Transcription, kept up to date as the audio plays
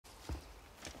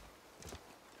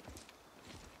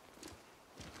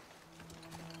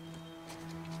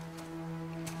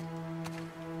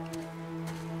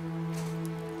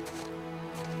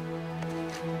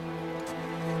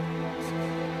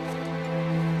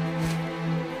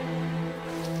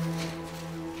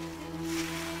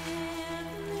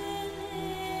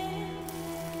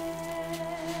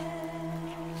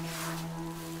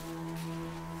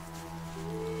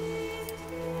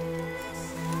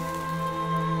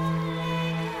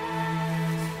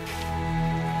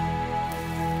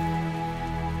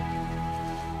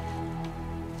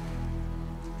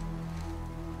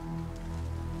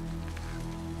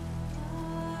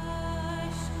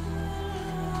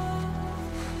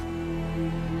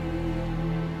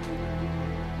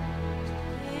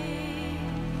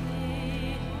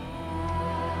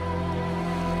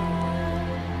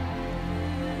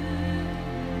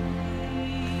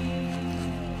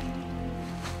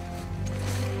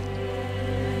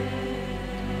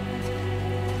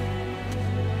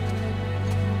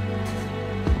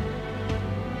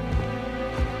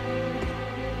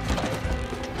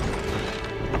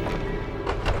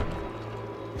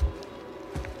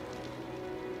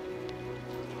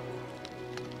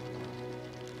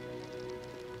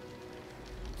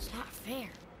hair.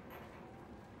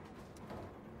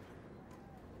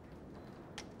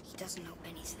 He doesn't know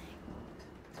anything.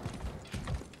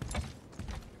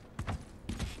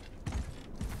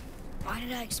 Why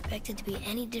did I expect it to be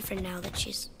any different now that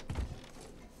she's...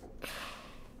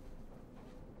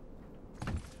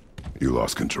 You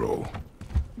lost control.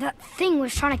 That thing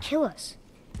was trying to kill us.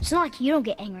 It's not like you don't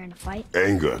get angry in a fight.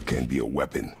 Anger can be a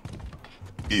weapon.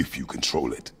 If you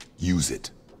control it, use it.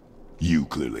 You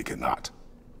clearly cannot.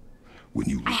 When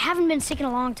you... I haven't been sick in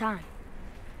a long time.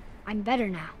 I'm better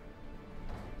now.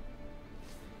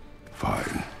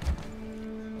 Fine.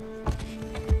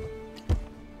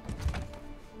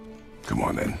 Come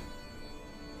on, then.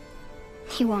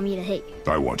 You want me to hit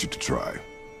you? I want you to try.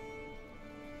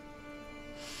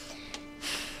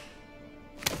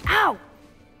 Ow!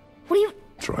 What are you...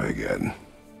 Try again.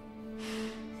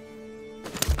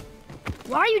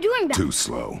 Why are you doing that? Too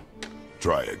slow.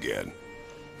 Try again.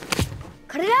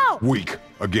 Cut it out! Weak.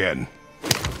 Again.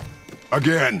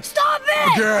 Again! Stop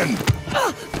it! Again!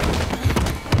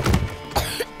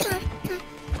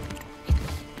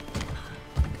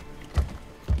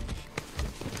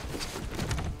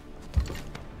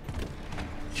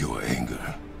 Your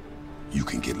anger. You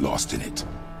can get lost in it.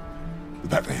 The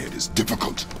path ahead is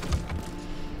difficult.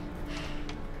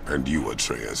 And you,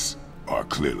 Atreus, are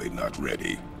clearly not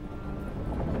ready.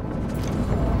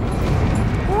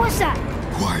 What was that?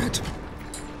 Quiet.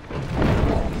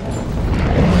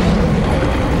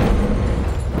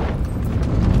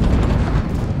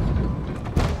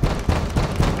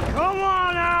 Come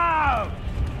on out!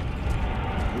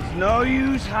 There's no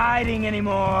use hiding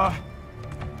anymore.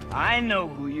 I know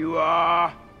who you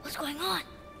are. What's going on?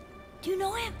 Do you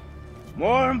know him?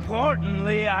 More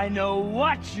importantly, I know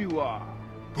what you are.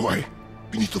 Boy,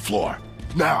 beneath the floor.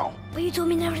 Now! But you told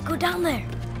me never to go down there.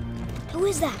 Who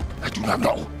is that? I do not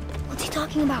know. What's he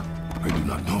talking about? I do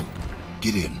not know.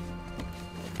 Get in.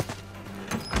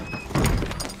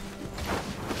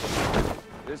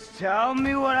 Just tell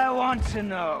me what I want to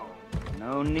know.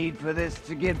 No need for this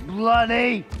to get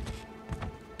bloody.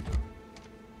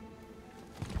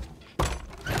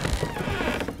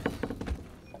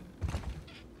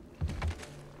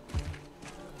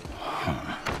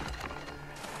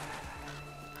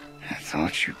 I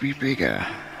thought you'd be bigger.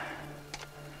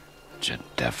 But you're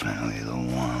definitely the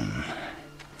one.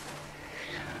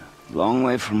 Long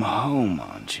way from home,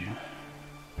 aren't you?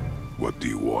 What do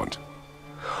you want?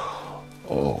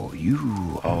 Oh,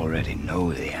 you already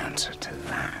know the answer to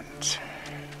that.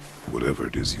 Whatever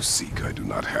it is you seek, I do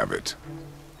not have it.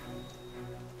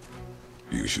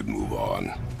 You should move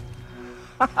on.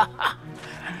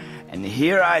 And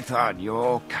here I thought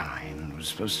your kind was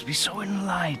supposed to be so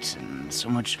enlightened, so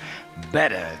much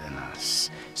better than us,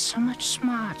 so much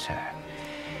smarter.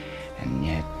 And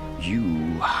yet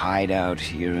you hide out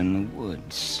here in the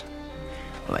woods,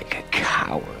 like a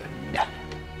coward.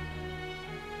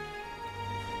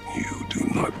 You do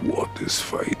not want this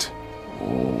fight.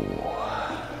 Oh,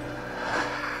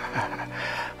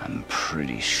 I'm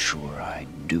pretty sure I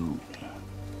do.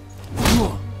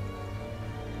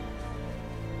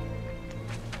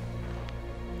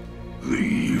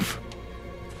 Leave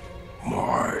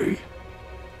my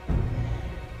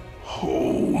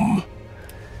home.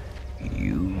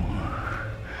 You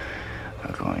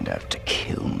are going to have to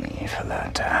kill me for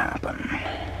that to happen.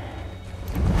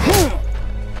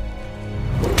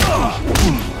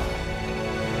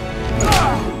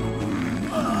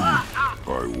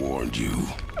 I warned you.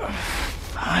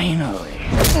 Finally.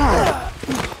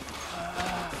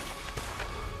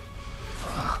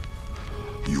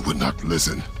 You would not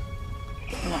listen.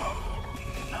 No.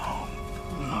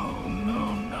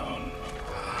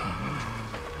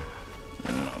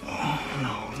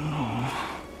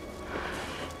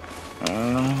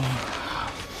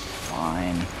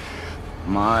 Fine.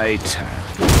 My turn.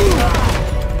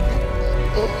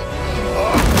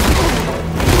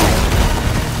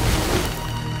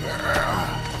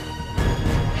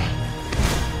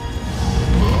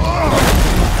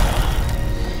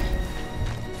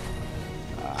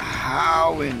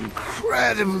 How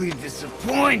incredibly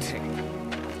disappointing.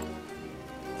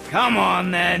 Come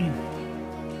on, then.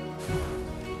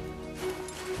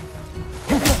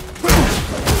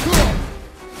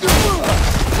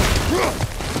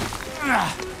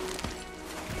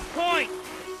 Point!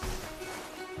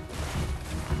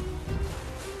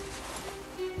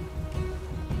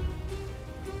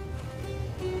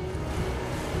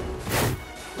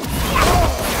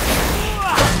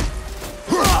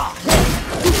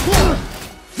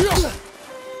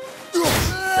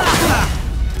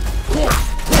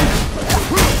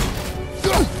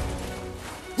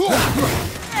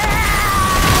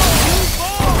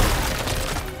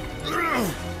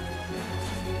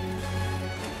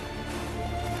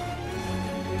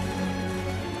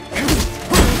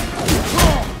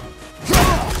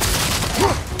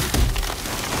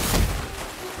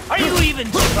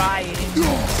 even trying.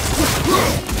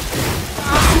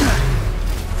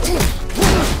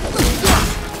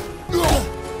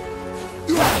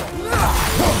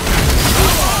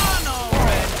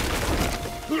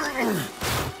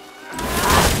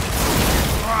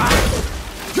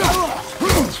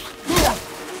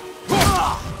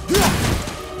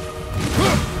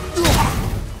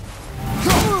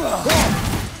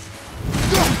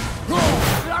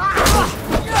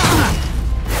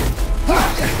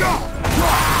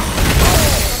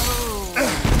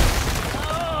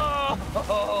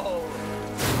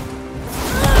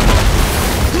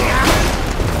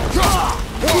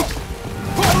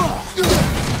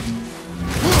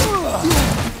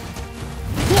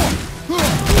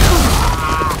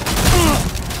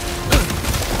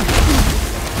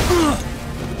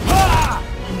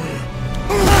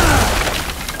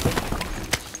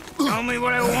 Tell me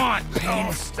what I want.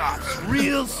 Pain stops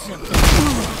real simple.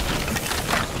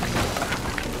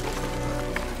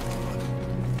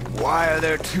 Why are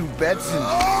there two beds in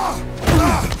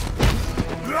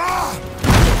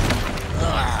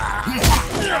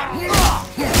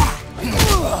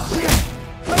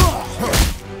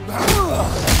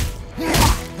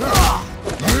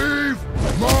Leave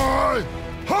my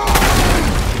house!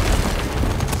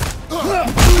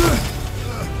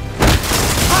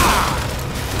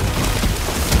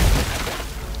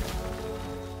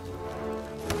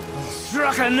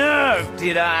 Struck a nerve,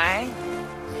 did I?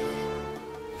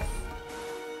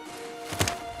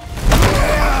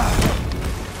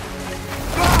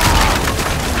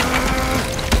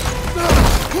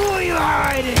 Who are you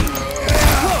hiding?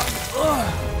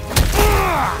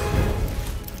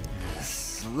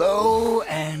 Slow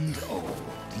and old.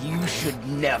 You should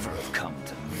never have come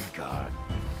to Midgard.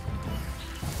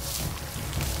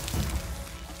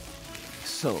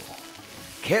 So,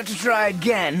 care to try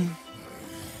again?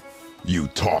 You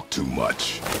talk too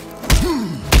much.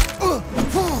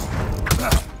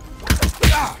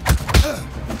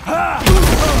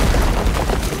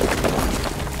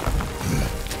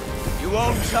 You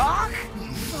won't talk?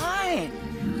 Fine.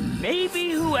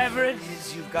 Maybe whoever it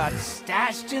is you've got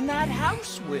stashed in that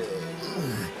house will.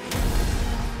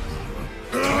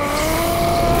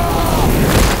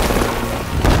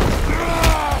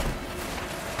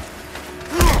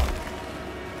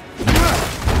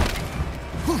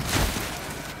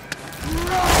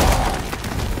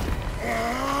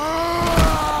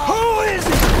 Who is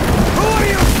it? Who are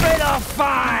you afraid I'll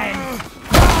find?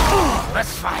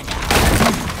 Let's find out.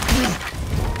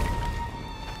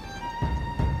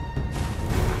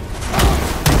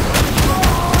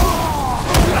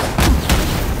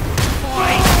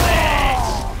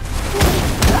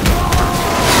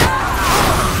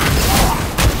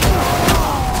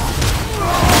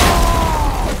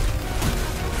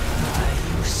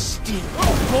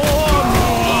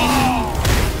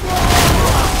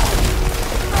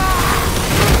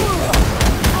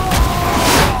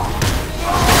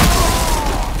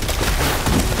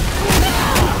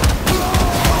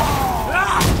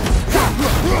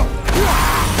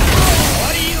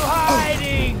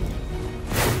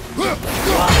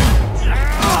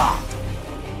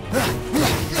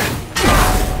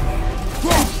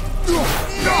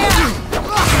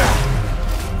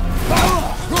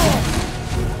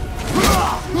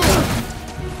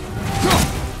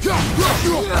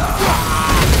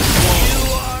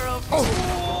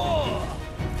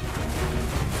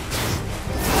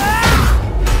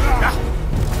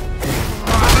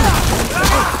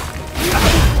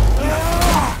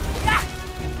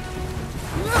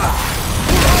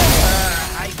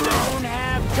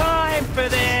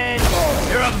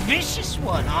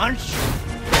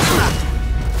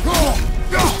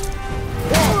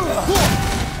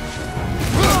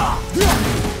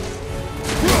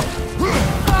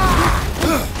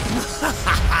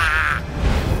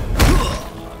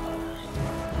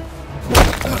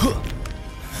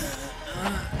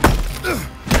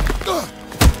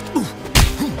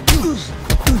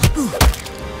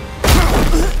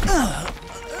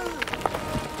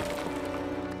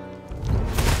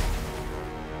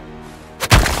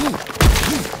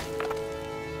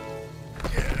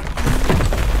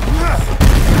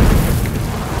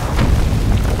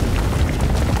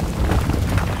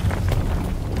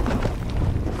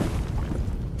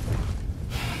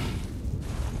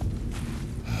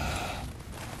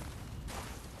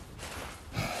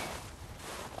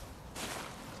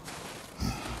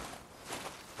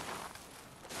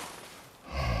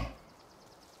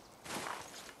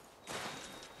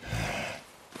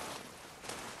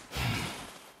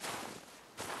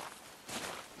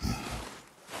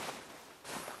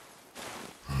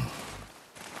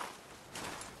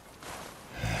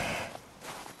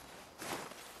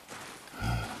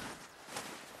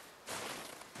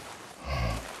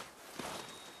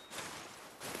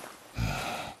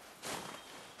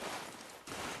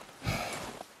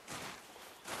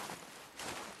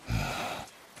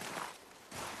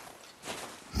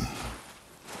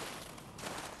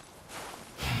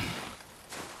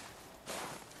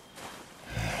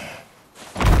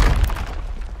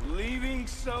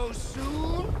 so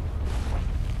soon?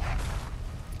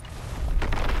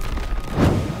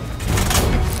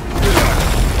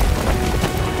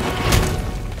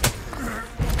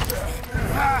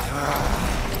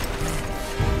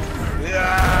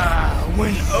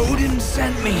 When Odin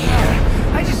sent me here,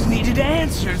 I just needed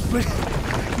answers, but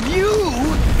you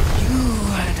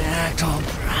had to act all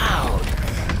proud.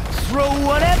 Throw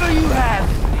whatever you have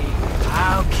at me.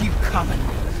 I'll keep coming.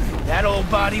 That old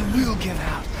body will give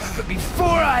out. But before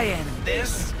I end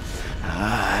this,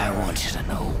 I want you to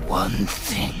know one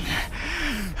thing.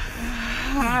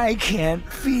 I can't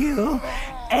feel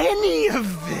any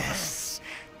of this.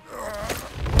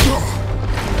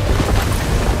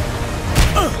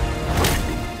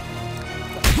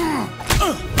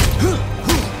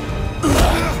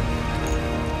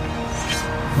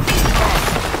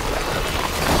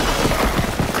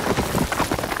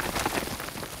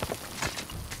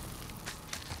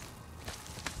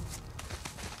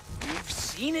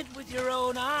 Seen it with your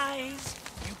own eyes.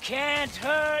 You can't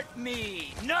hurt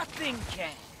me. Nothing can.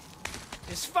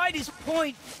 This fight is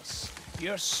pointless.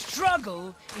 Your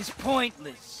struggle is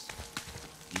pointless.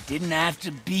 You didn't have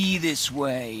to be this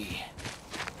way.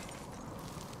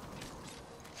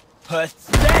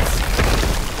 Pathetic!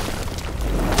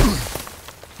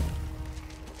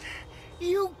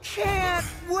 You can't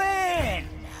win!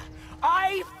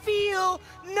 I feel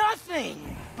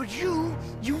nothing! But you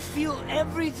feel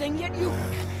everything, yet you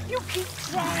keep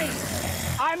trying.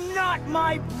 I'm not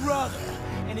my brother,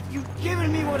 and if you'd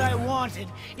given me what I wanted,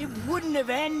 it wouldn't have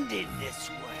ended this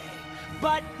way.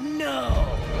 But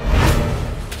no!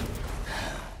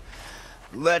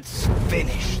 Let's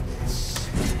finish this.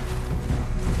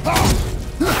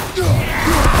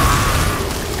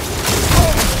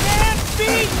 Can't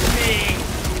beat me!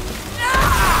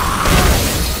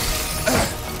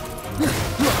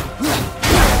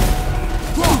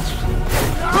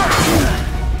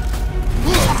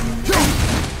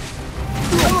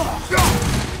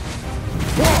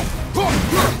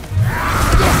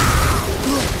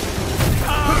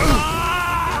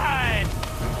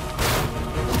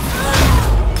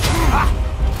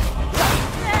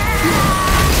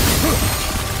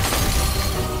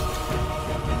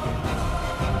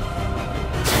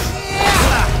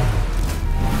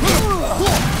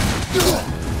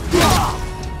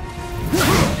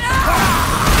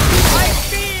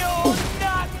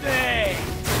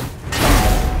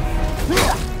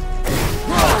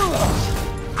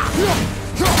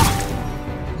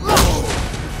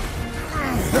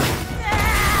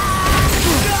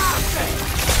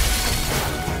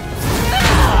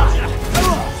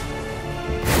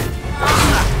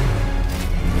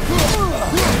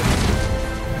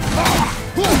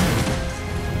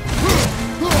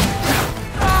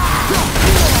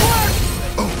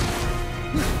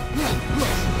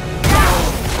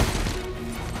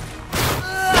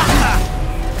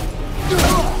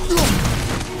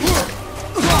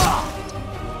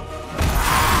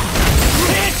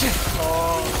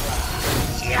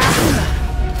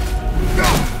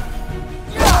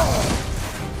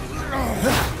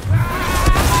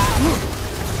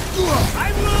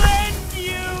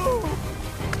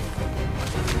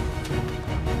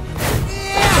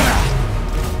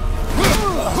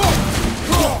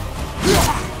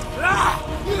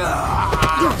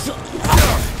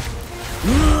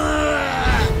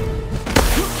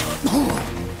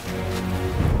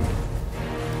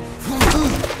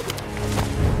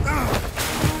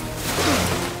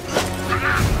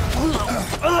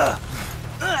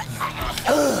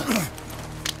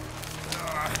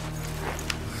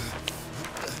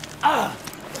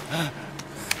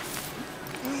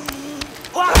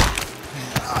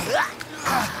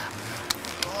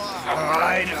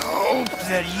 I'd hoped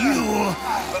that you,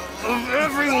 of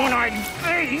everyone I'd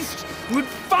faced, would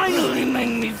finally make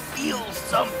me feel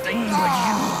something, but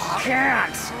you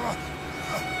can't.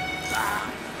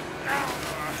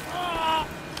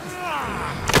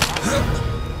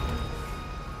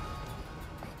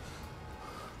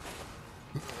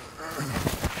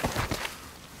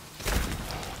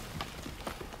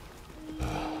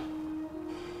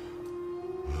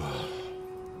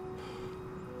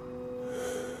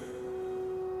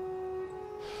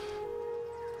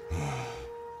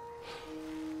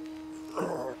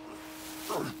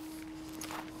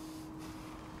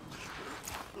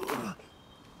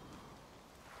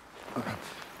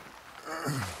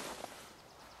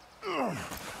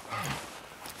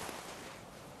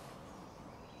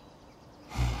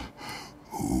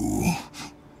 Who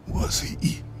was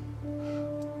he?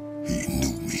 He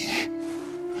knew me.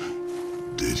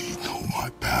 Did he know my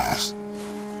past?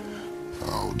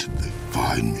 How did they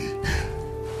find me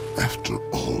after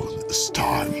all of It's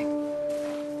time.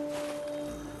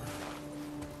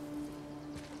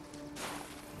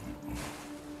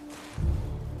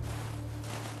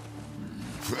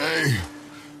 Faye,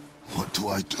 what do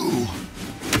I do?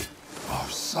 Our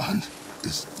son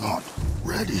is not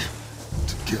ready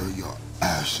to carry your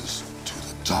ashes to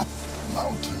the top of the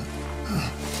mountain.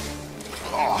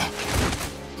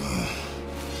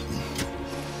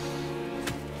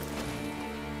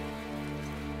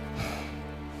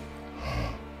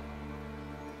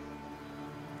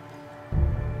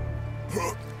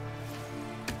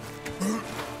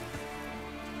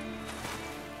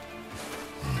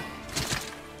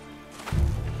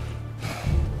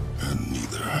 And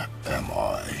neither am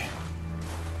I.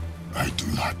 I do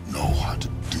not know how to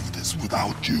do this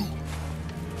without you.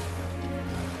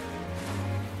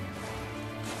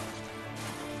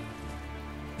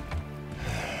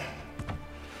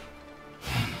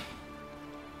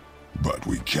 But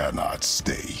we cannot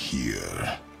stay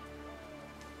here.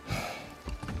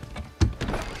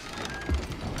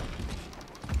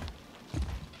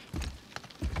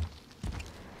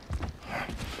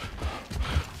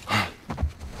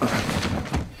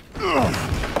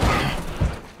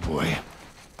 Boy.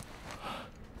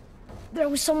 There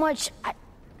was so much.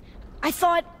 I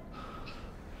thought.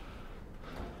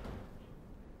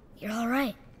 You're all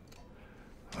right.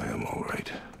 I am all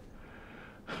right.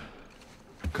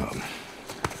 Come.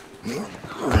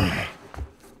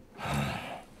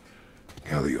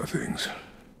 Gather your things.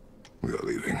 We are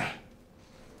leaving.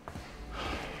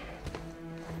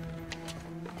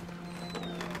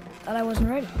 Thought I wasn't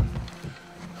ready.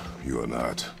 You are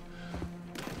not.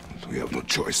 We have no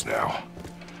choice now.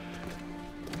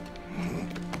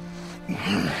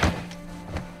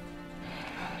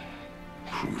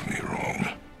 Prove me wrong.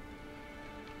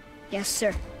 Yes,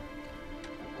 sir.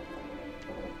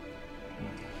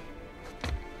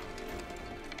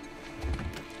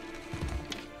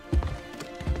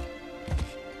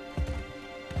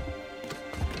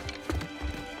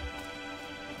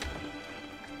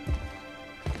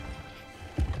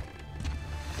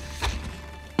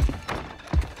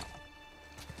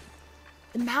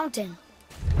 The mountain.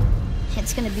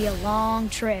 It's gonna be a long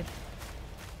trip.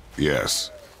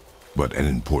 Yes, but an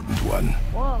important one.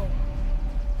 Whoa.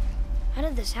 How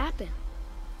did this happen?